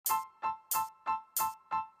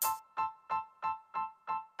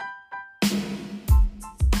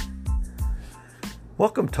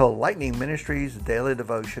Welcome to Lightning Ministries Daily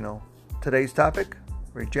Devotional. Today's topic,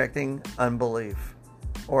 rejecting unbelief,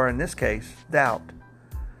 or in this case, doubt.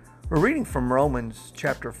 We're reading from Romans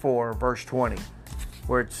chapter 4, verse 20,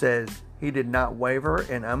 where it says, "He did not waver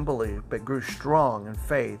in unbelief, but grew strong in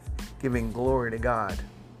faith, giving glory to God."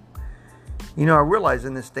 I realize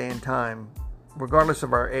in this day and time, regardless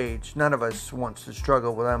of our age, none of us wants to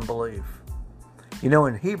struggle with unbelief.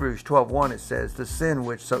 In Hebrews 12:1 it says, "The sin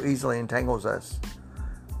which so easily entangles us."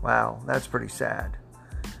 Wow, that's pretty sad.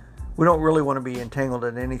 We don't really want to be entangled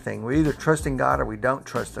in anything. We either trust in God or we don't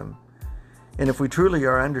trust Him. And if we truly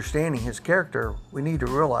are understanding His character, we need to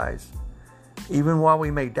realize, even while we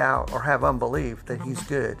may doubt or have unbelief, that He's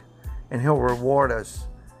good and He'll reward us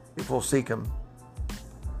if we'll seek Him.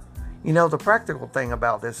 The practical thing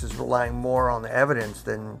about this is relying more on the evidence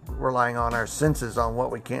than relying on our senses on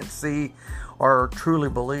what we can't see or truly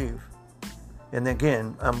believe. And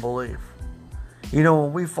again, unbelief.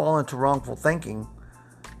 When we fall into wrongful thinking,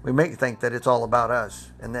 we may think that it's all about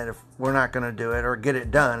us and that if we're not going to do it or get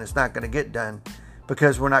it done, it's not going to get done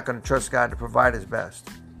because we're not going to trust God to provide His best.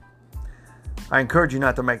 I encourage you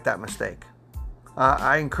not to make that mistake.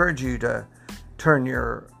 I encourage you to turn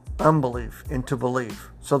your unbelief into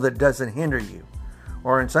belief so that it doesn't hinder you,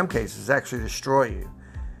 or in some cases actually destroy you.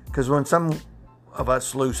 Because when some of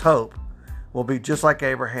us lose hope, we'll be just like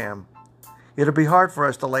Abraham. It'll be hard for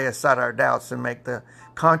us to lay aside our doubts and make the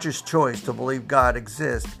conscious choice to believe God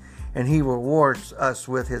exists and He rewards us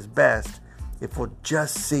with His best if we'll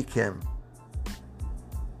just seek Him.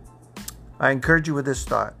 I encourage you with this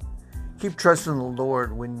thought. Keep trusting the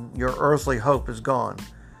Lord when your earthly hope is gone,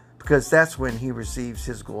 because that's when He receives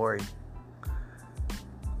His glory.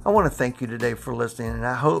 I want to thank you today for listening, and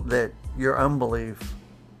I hope that your unbelief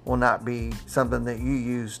will not be something that you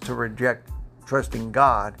use to reject trusting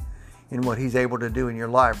God in what He's able to do in your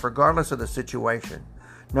life, regardless of the situation,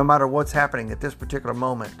 no matter what's happening at this particular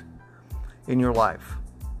moment in your life.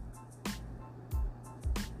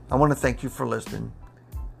 I want to thank you for listening.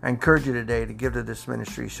 I encourage you today to give to this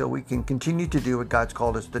ministry so we can continue to do what God's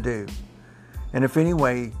called us to do. And if any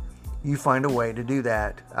way you find a way to do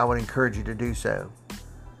that, I would encourage you to do so.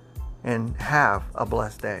 And have a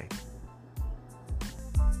blessed day.